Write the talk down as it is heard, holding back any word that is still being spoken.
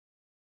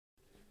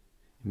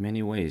In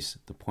many ways,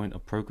 the point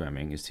of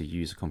programming is to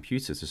use a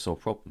computer to solve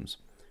problems.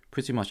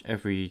 Pretty much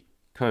every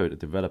code a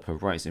developer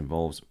writes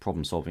involves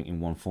problem solving in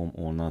one form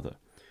or another.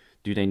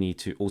 Do they need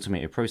to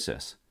automate a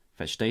process,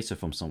 fetch data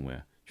from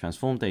somewhere,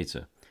 transform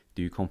data,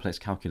 do complex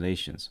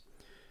calculations?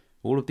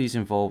 All of these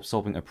involve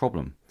solving a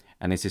problem,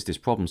 and it is this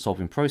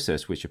problem-solving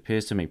process which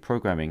appears to make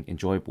programming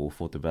enjoyable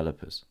for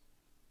developers.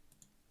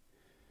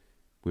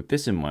 With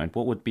this in mind,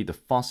 what would be the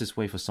fastest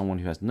way for someone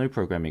who has no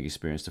programming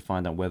experience to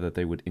find out whether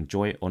they would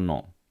enjoy it or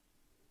not?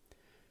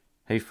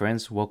 Hey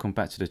friends, welcome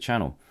back to the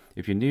channel.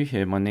 If you're new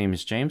here, my name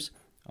is James.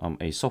 I'm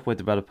a software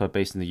developer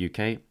based in the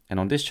UK, and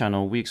on this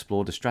channel we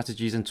explore the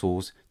strategies and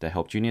tools that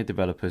help junior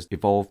developers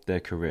evolve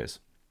their careers.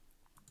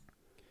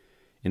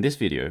 In this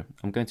video,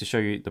 I'm going to show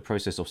you the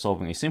process of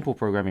solving a simple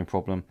programming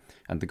problem,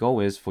 and the goal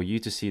is for you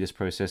to see this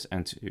process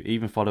and to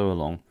even follow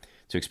along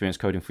to experience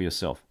coding for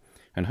yourself.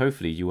 And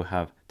hopefully you will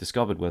have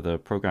discovered whether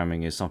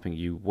programming is something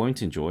you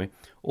won't enjoy,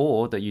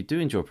 or that you do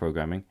enjoy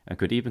programming and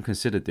could even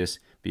consider this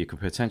be a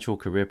potential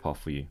career path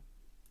for you.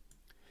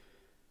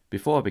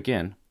 Before I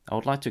begin, I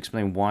would like to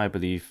explain why I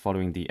believe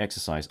following the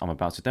exercise I'm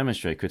about to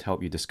demonstrate could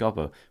help you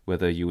discover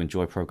whether you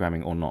enjoy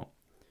programming or not.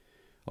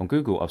 On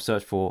Google, I've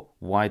searched for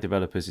why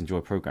developers enjoy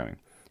programming,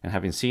 and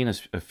having seen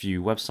a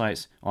few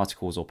websites,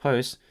 articles or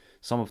posts,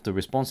 some of the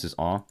responses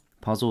are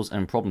puzzles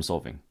and problem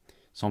solving.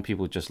 Some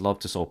people just love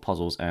to solve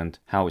puzzles and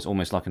how it's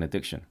almost like an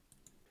addiction.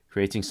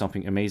 Creating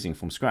something amazing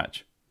from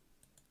scratch.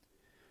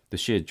 The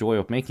sheer joy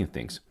of making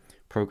things.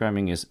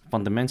 Programming is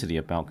fundamentally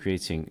about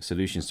creating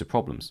solutions to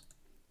problems.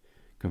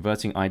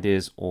 Converting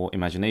ideas or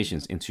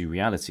imaginations into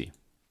reality.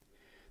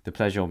 The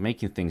pleasure of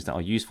making things that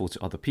are useful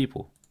to other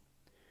people.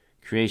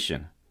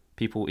 Creation.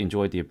 People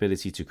enjoy the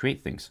ability to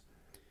create things.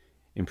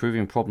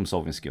 Improving problem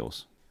solving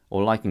skills.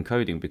 Or liking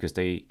coding because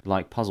they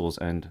like puzzles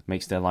and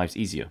makes their lives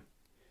easier.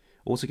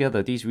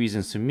 Altogether, these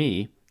reasons to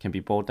me can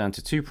be boiled down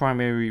to two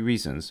primary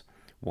reasons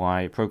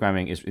why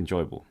programming is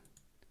enjoyable.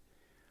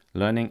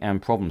 Learning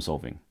and problem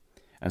solving.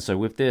 And so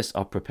with this,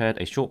 I've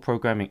prepared a short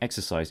programming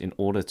exercise in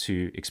order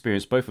to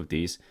experience both of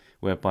these,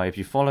 whereby if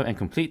you follow and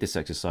complete this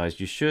exercise,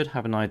 you should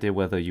have an idea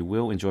whether you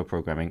will enjoy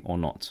programming or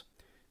not.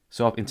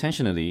 So I've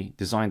intentionally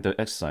designed the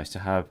exercise to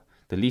have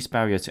the least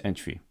barrier to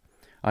entry.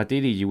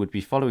 Ideally, you would be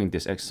following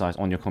this exercise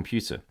on your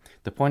computer.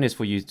 The point is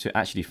for you to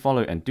actually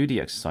follow and do the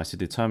exercise to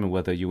determine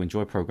whether you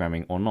enjoy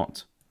programming or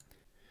not.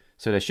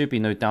 So there should be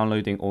no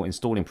downloading or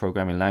installing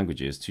programming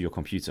languages to your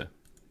computer.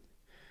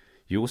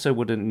 You also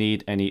wouldn't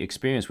need any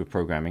experience with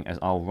programming, as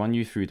I'll run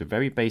you through the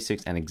very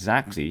basics and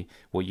exactly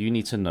what you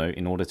need to know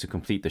in order to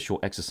complete the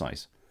short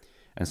exercise.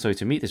 And so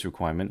to meet this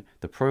requirement,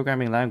 the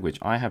programming language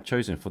I have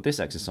chosen for this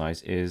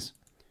exercise is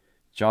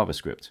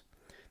JavaScript.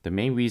 The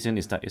main reason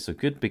is that it's a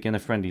good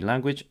beginner-friendly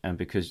language, and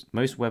because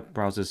most web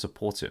browsers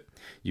support it,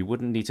 you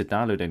wouldn't need to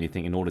download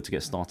anything in order to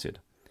get started.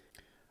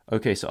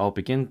 Okay, so I'll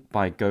begin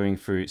by going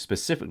through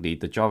specifically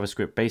the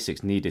JavaScript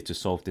basics needed to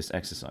solve this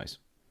exercise.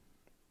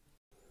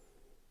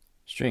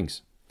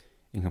 Strings.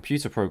 In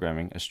computer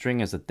programming, a string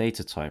is a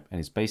data type and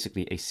is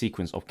basically a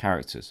sequence of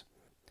characters.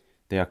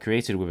 They are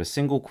created with a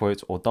single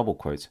quote or double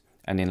quote,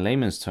 and in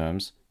layman's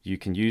terms, you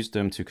can use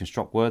them to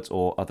construct words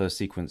or other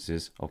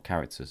sequences of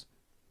characters.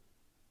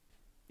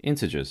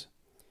 Integers.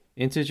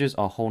 Integers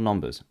are whole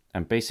numbers,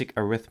 and basic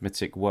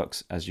arithmetic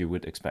works as you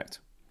would expect.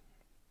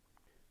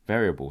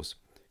 Variables.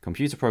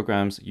 Computer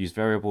programs use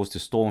variables to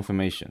store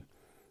information.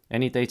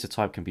 Any data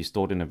type can be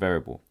stored in a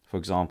variable, for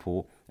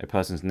example, a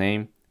person's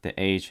name, their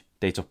age,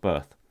 date of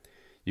birth.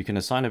 You can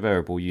assign a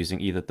variable using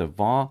either the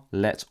var,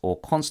 let, or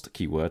const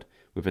keyword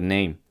with a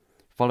name,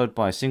 followed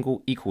by a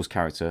single equals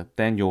character,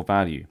 then your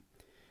value.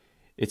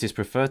 It is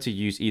preferred to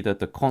use either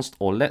the const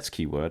or let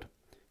keyword,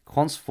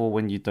 const for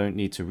when you don't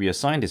need to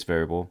reassign this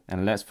variable,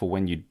 and let for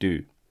when you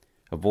do.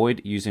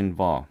 Avoid using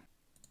var.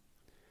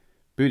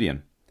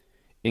 Boolean.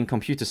 In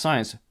computer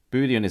science,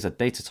 Boolean is a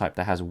data type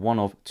that has one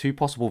of two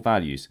possible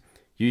values,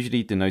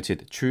 usually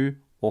denoted true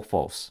or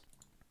false.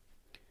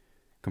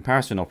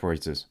 Comparison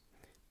operators.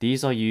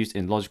 These are used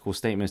in logical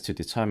statements to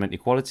determine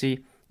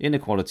equality,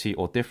 inequality,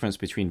 or difference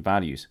between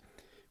values.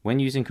 When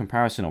using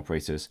comparison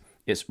operators,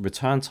 its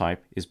return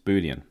type is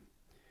Boolean.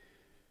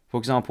 For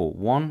example,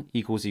 1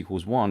 equals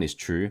 1 is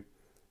true,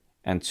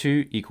 and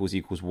 2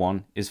 equals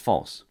 1 is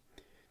false.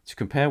 To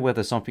compare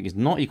whether something is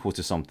not equal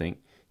to something,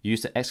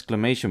 use the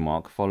exclamation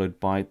mark followed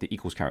by the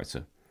equals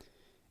character.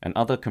 And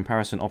other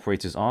comparison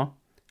operators are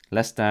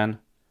less than,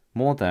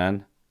 more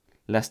than,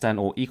 less than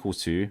or equal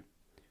to,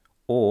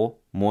 or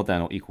more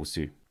than or equals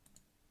to.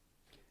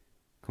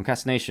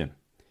 Concatenation.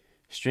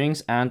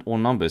 Strings and or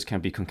numbers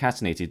can be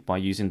concatenated by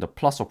using the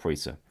plus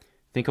operator.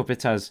 Think of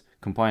it as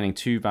combining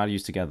two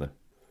values together.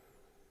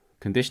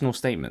 Conditional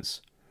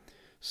statements.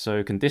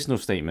 So conditional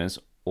statements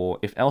or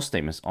if-else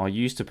statements are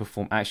used to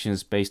perform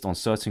actions based on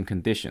certain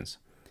conditions.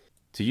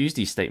 To use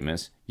these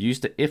statements, use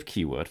the if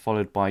keyword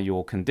followed by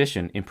your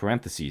condition in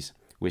parentheses,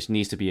 which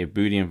needs to be a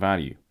Boolean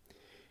value.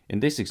 In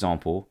this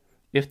example,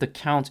 if the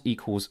count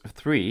equals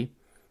 3,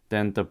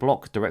 then the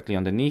block directly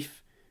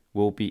underneath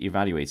will be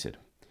evaluated.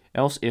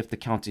 Else, if the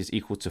count is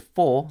equal to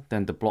 4,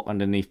 then the block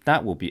underneath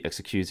that will be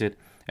executed,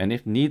 and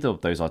if neither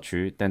of those are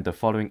true, then the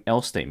following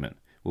else statement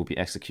will be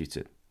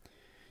executed.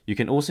 You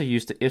can also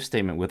use the if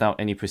statement without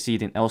any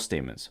preceding else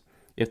statements.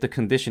 If the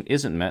condition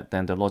isn't met,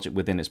 then the logic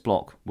within its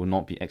block will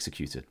not be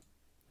executed.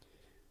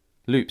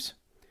 Loops.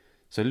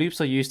 So loops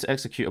are used to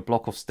execute a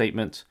block of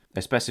statement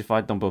a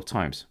specified number of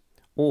times,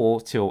 or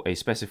till a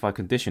specified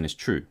condition is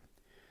true.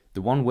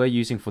 The one we're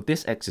using for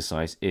this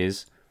exercise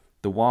is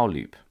the while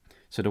loop.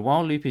 So the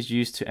while loop is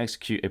used to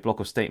execute a block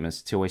of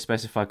statements till a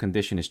specified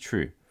condition is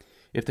true.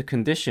 If the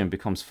condition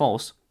becomes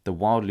false, the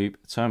while loop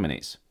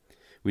terminates.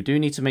 We do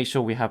need to make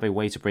sure we have a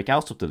way to break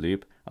out of the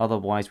loop,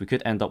 otherwise we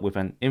could end up with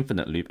an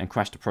infinite loop and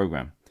crash the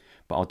program.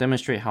 But I'll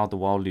demonstrate how the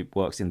while loop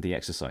works in the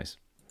exercise.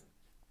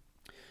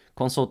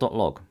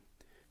 Console.log.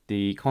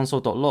 The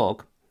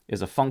console.log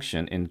is a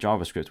function in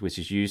JavaScript which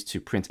is used to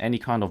print any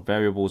kind of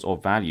variables or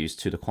values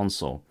to the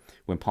console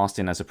when passed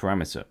in as a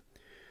parameter.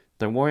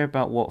 Don't worry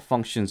about what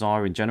functions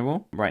are in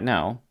general. Right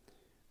now,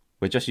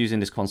 we're just using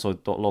this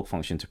console.log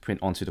function to print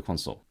onto the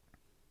console.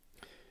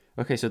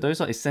 Okay, so those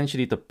are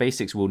essentially the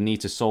basics we'll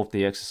need to solve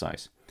the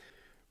exercise.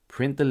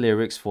 Print the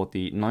lyrics for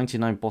the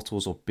 99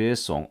 bottles of beer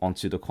song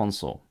onto the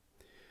console.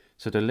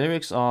 So the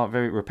lyrics are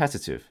very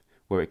repetitive,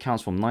 where it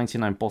counts from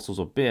 99 bottles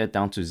of beer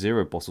down to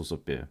 0 bottles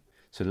of beer.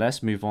 So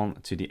let's move on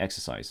to the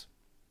exercise.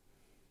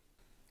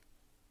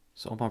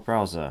 So on my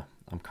browser,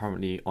 I'm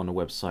currently on the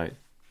website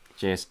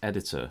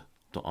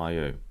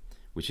jseditor.io,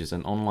 which is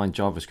an online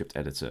JavaScript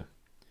editor.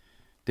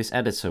 This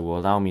editor will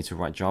allow me to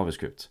write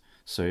JavaScript.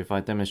 So if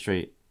I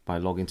demonstrate by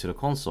logging to the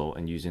console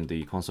and using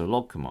the console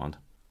log command,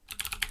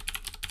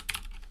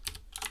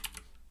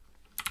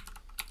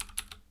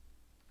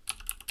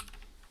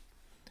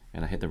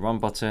 and I hit the run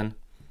button,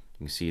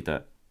 you can see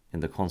that in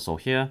the console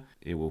here,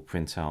 it will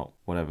print out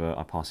whatever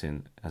I pass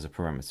in as a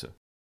parameter.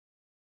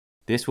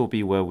 This will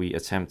be where we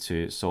attempt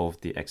to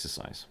solve the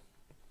exercise.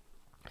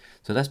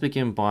 So let's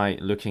begin by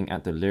looking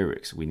at the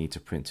lyrics we need to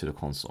print to the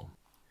console.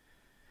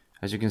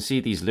 As you can see,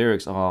 these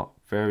lyrics are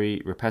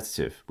very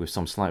repetitive with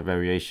some slight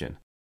variation.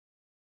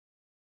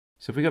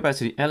 So if we go back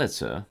to the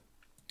editor,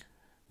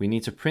 we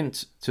need to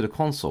print to the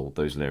console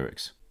those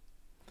lyrics.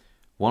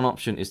 One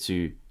option is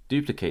to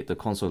duplicate the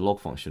console log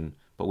function,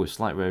 but with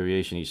slight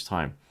variation each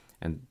time,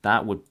 and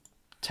that would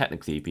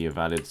technically be a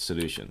valid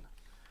solution.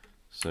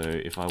 So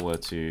if I were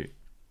to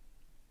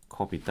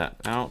copy that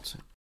out,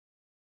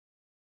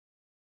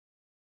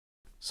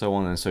 so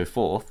on and so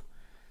forth,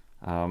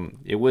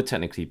 it would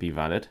technically be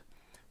valid,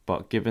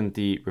 but given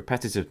the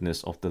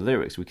repetitiveness of the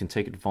lyrics, we can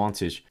take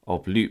advantage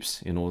of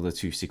loops in order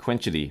to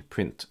sequentially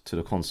print to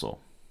the console.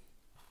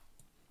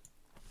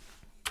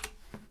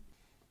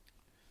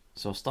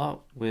 So I'll start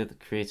with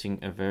creating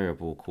a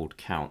variable called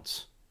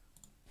count.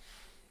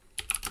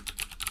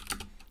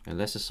 And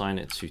let's assign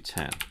it to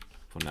 10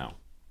 for now.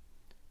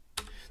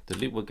 The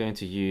loop we're going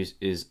to use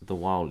is the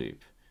while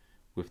loop,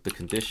 with the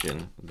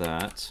condition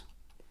that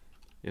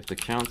if the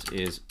count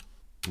is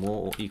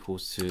more or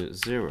equals to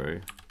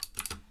 0,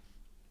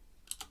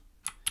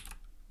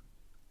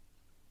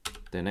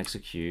 then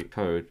execute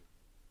code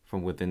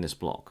from within this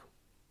block.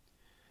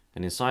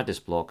 And inside this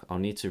block, I'll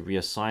need to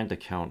reassign the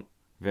count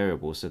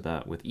variable so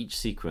that with each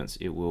sequence,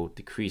 it will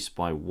decrease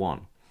by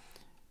 1.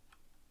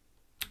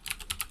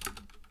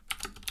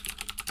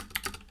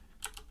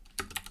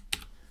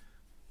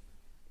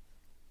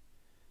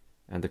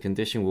 And the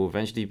condition will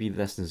eventually be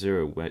less than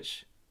 0,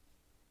 which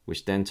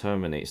then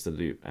terminates the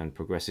loop and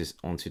progresses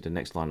onto the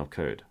next line of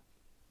code.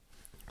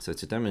 So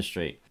to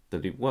demonstrate the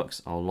loop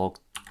works, I'll log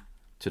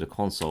to the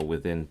console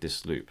within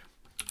this loop.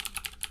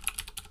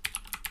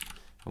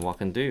 And what I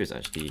can do is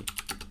actually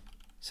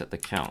set the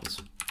count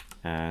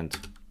and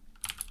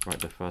write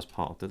the first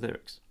part of the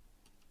lyrics.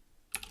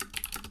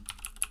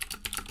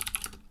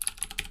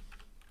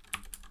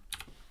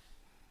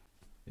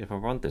 If I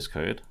run this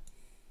code,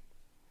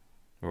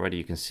 already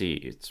you can see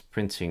it's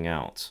printing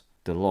out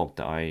the log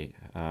that I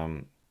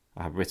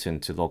have written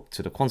to log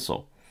to the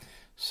console.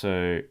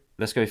 So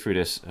let's go through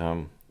this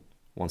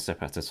one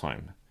step at a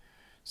time.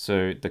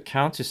 So the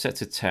count is set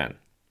to 10,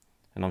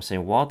 and I'm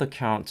saying while the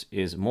count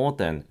is more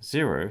than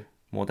 0,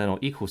 more than or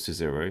equals to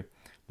 0,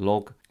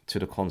 log to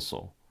the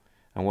console.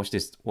 And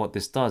what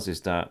this does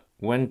is that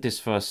when this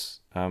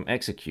first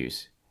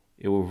executes,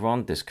 it will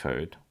run this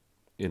code,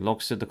 it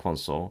logs to the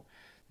console,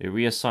 it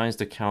reassigns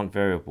the count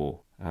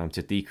variable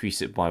to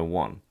decrease it by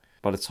 1.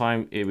 By the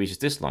time it reaches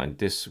this line,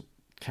 this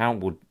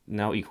count will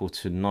now equal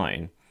to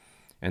 9,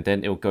 and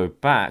then it will go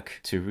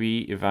back to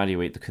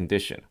re-evaluate the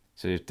condition.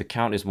 So if the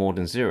count is more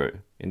than 0,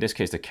 in this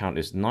case the count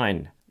is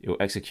 9, it will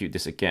execute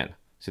this again.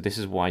 So this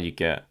is why you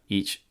get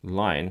each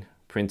line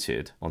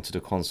printed onto the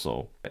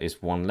console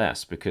is 1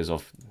 less because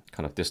of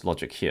kind of this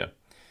logic here.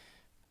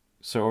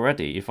 So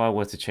already, if I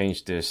were to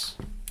change this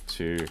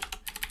to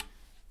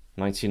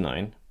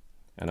 99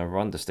 and I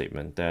run the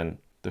statement, then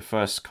the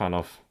first kind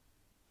of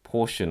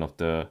portion of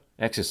the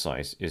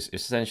exercise is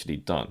essentially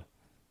done.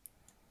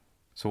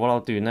 So what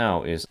I'll do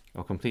now is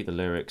I'll complete the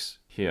lyrics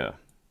here.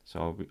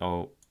 So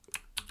I'll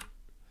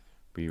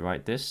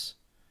rewrite this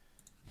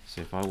So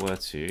if I were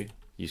to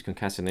use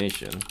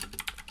concatenation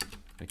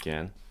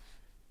again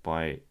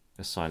by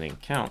assigning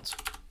count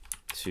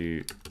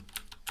to,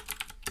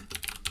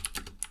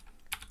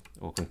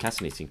 or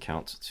concatenating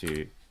count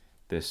to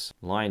this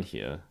line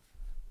here,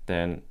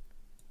 then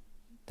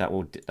that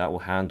will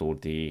handle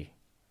the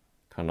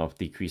kind of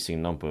decreasing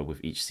number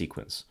with each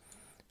sequence.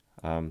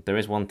 There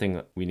is one thing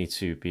that we need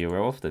to be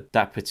aware of,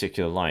 that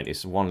particular line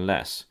is one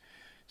less.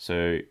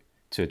 So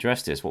to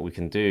address this, what we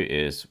can do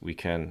is we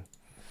can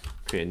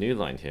create a new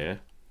line here,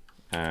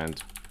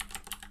 and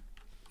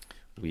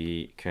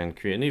we can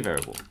create a new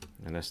variable,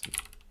 and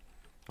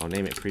I'll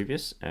name it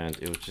previous, and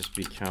it will just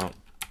be count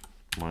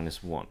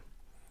 -1.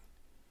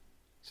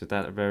 So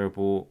that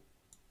variable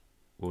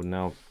will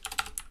now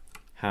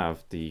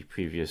have the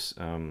previous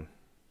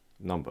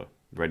number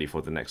ready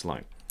for the next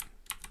line.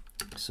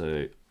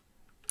 So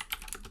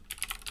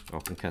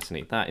I'll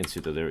concatenate that into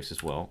the lyrics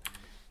as well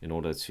in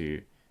order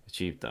to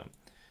achieve that.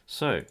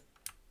 So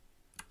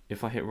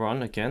if I hit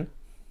run again,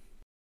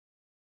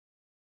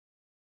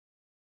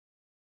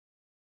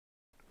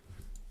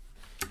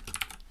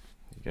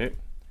 there you go.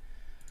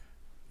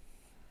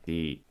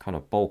 The kind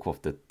of bulk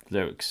of the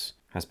lyrics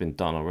has been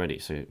done already.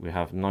 So we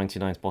have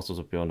 99 bottles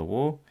of beer on the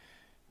wall,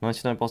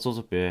 99 bottles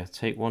of beer,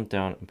 take one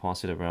down and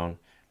pass it around,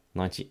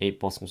 98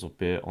 bottles of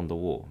beer on the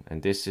wall.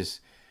 And this is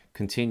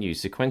continued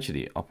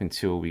sequentially up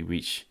until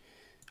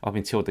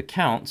the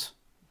count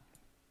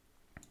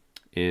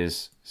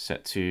is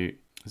set to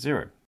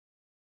 0.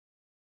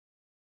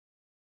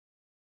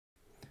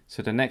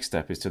 So the next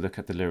step is to look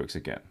at the lyrics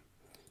again.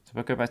 So if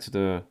I go back to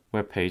the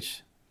web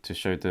page to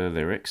show the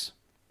lyrics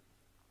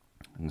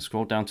and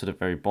scroll down to the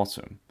very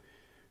bottom,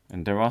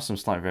 and there are some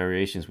slight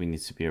variations we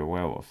need to be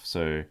aware of.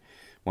 So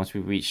once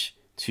we reach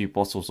 2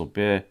 bottles of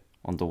beer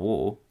on the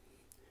wall,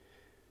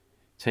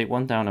 take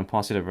one down and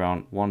pass it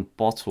around 1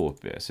 bottle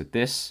of beer. So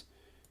this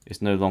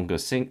is no longer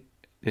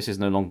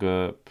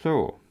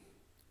plural,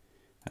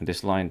 and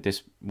this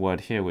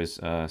word here was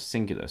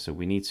singular, so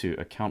we need to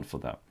account for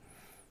that.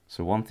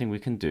 So one thing we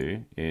can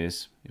do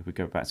is, if we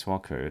go back to our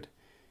code,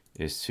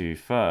 is to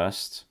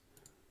first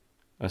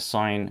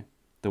assign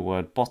the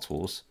word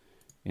bottles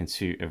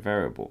into a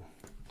variable.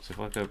 So if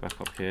I go back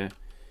up here,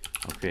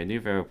 I'll create a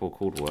new variable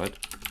called word,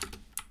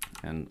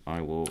 and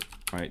I will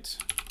write,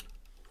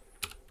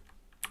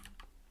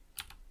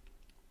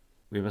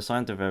 we've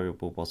assigned the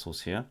variable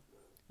bottles here,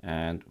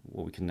 and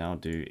what we can now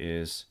do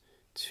is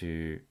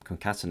to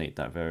concatenate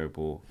that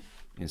variable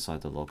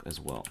inside the log as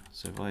well.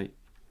 So if I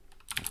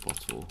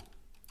bottle,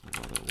 or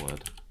rather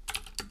word,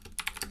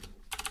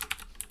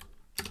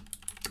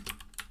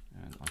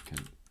 and I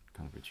can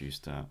kind of reduce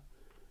that.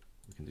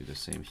 We can do the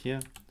same here.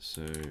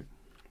 So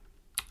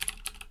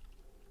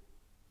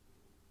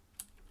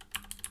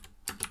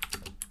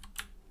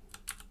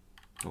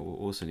what we'll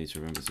also need to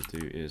remember to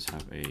do is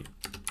have a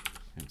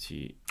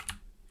empty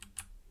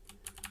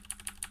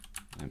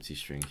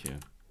string here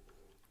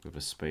with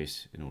a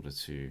space in order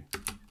to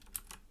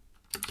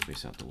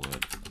space out the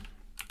word.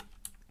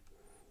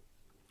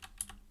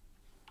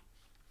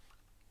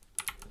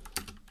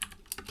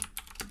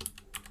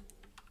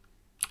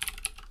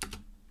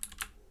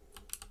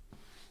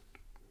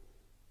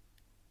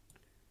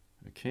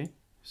 Okay,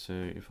 so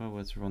if I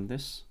were to run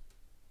this,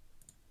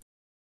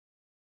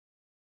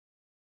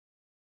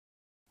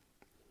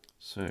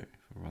 so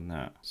if I run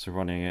that, so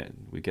running it,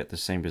 we get the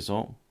same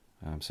result.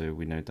 So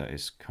we know that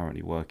it's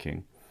currently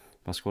working.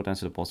 If I scroll down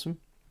to the bottom,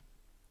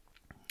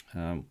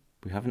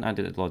 we haven't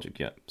added logic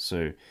yet.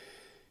 So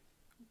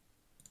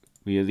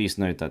we at least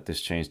know that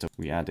this change that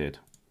we added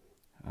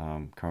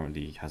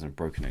currently hasn't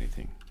broken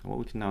anything. And what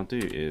we can now do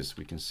is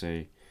we can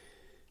say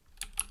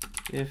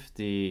if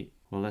the,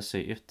 well, let's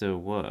say if the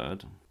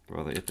word,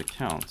 rather if the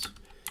count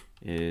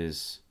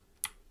is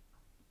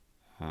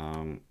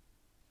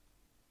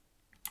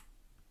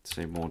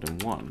say more than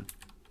 1,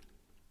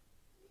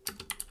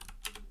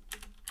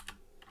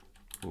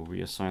 we'll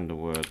reassign the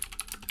word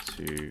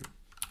to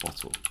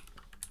bottle.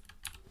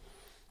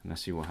 And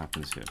let's see what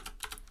happens here.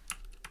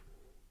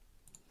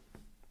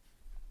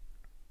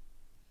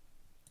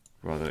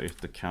 Rather, if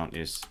the count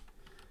is,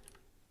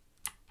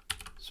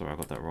 sorry, I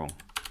got that wrong.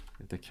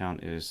 If the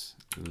count is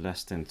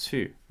less than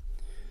 2,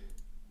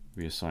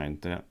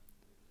 reassign that.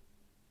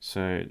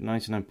 So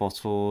 99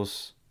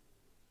 bottles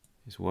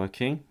is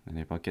working. And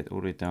if I get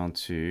all the way down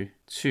to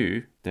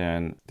 2,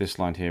 then this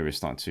line here is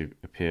starting to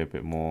appear a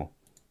bit more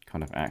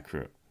kind of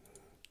accurate.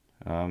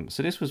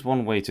 So this was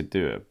one way to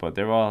do it, but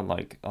there are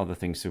like other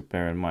things to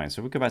bear in mind.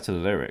 So we go back to the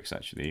lyrics.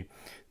 Actually,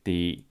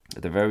 the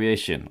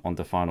variation on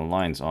the final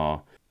lines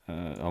are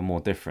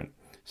more different.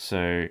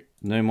 So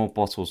no more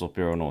bottles of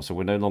beer on all. So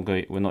we're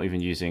not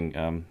even using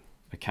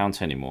a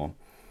count anymore.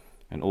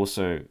 And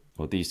also,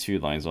 well, these 2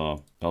 lines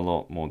are a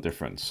lot more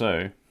different.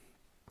 So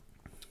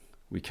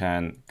we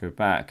can go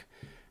back,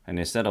 and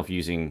instead of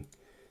using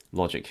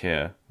logic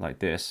here like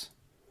this,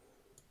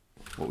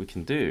 what we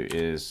can do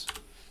is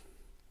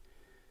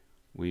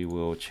we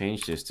will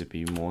change this to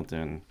be more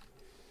than,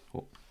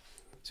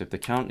 so if the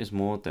count is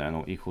more than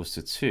or equals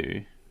to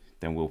 2,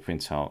 then we'll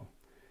print out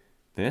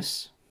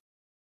this.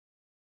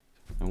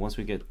 And once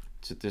we get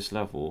to this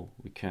level,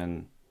 we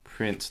can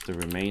print the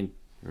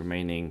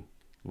remaining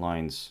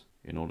lines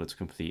in order to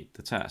complete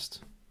the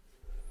test.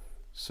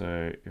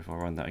 So if I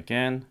run that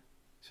again,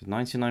 so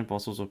 99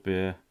 bottles of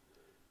beer,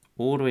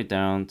 all the way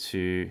down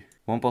to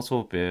 1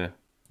 bottle of beer,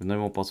 with no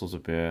more bottles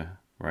of beer,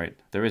 right?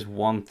 There is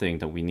one thing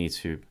that we need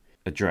to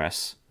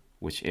address,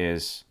 which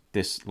is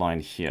this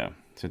line here.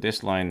 So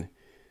this line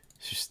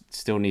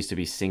still needs to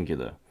be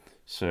singular.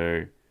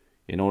 So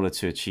in order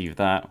to achieve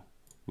that,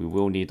 we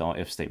will need our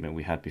if statement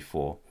we had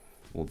before,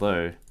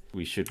 although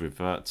we should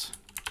revert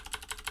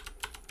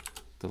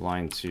the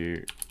line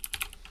to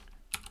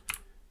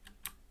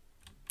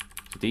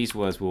these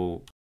words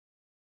will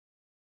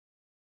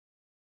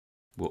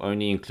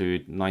only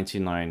include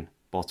 99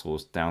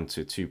 bottles down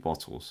to 2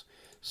 bottles.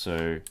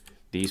 So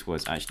these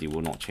words actually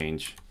will not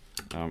change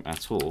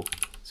at all.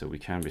 So we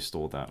can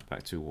restore that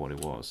back to what it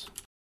was.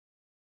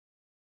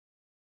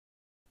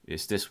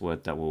 It's this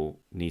word that will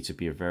need to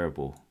be a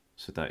variable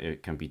so that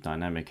it can be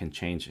dynamic and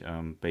change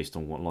based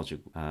on what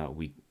logic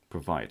we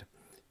provide.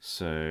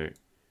 So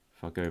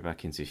if I go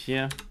back into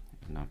here,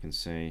 and I can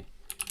say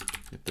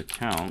if the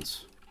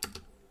count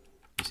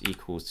is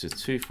equals to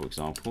 2, for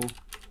example,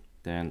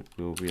 then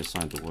we'll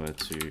reassign the word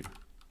to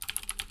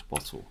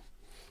bottle.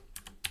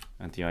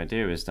 And the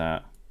idea is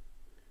that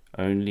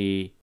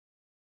only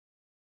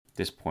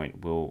this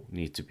point will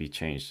need to be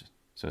changed.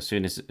 So as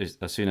soon as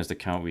the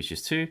count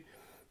reaches 2,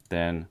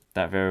 then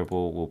that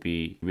variable will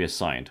be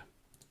reassigned.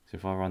 So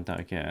if I run that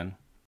again,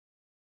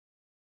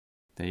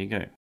 there you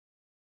go.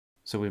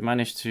 So we've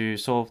managed to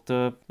solve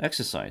the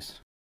exercise.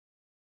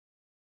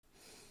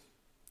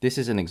 This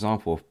is an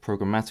example of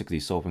programmatically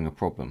solving a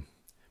problem.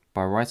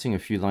 By writing a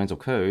few lines of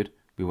code,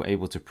 we were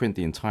able to print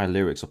the entire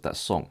lyrics of that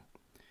song.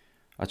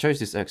 I chose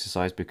this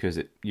exercise because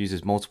it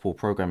uses multiple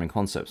programming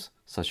concepts,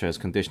 such as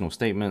conditional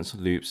statements,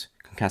 loops,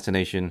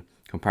 concatenation,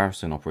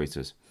 comparison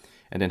operators,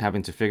 and then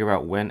having to figure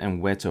out when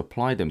and where to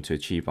apply them to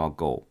achieve our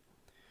goal.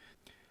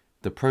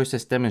 The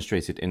process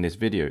demonstrated in this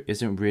video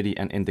isn't really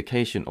an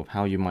indication of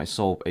how you might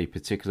solve a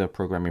particular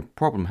programming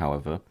problem,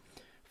 however.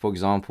 For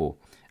example,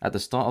 at the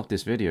start of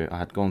this video, I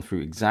had gone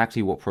through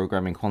exactly what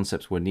programming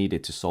concepts were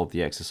needed to solve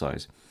the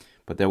exercise,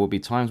 but there will be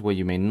times where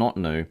you may not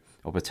know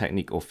of a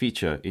technique or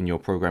feature in your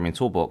programming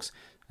toolbox,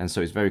 and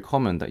so it's very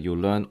common that you'll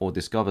learn or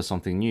discover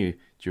something new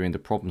during the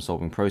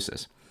problem-solving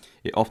process.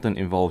 It often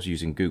involves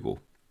using Google.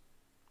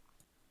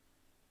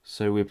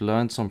 So we've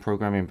learned some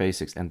programming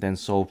basics and then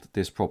solved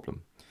this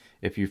problem.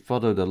 If you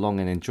followed along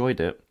and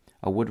enjoyed it,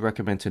 I would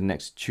recommend to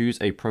next choose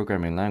a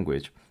programming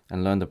language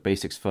and learn the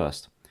basics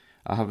first.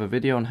 I have a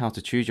video on how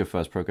to choose your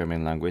first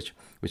programming language,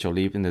 which I'll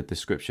leave in the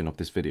description of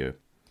this video.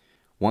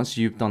 Once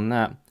you've done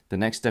that, the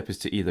next step is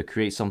to either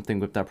create something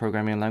with that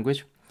programming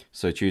language,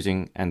 so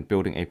choosing and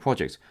building a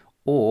project,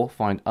 or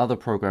find other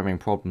programming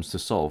problems to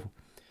solve.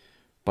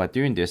 By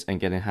doing this and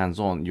getting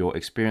hands-on, your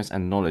experience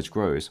and knowledge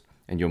grows,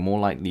 and you're more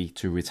likely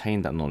to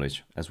retain that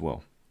knowledge as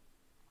well.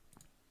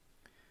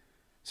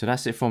 So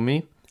that's it from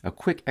me, a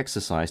quick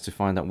exercise to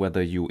find out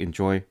whether you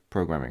enjoy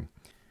programming.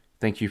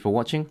 Thank you for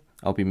watching.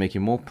 I'll be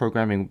making more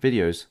programming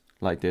videos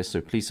like this,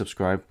 so please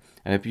subscribe.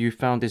 And if you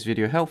found this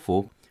video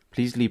helpful,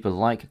 please leave a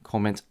like,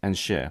 comment, and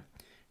share.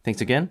 Thanks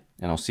again,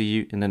 and I'll see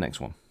you in the next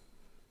one.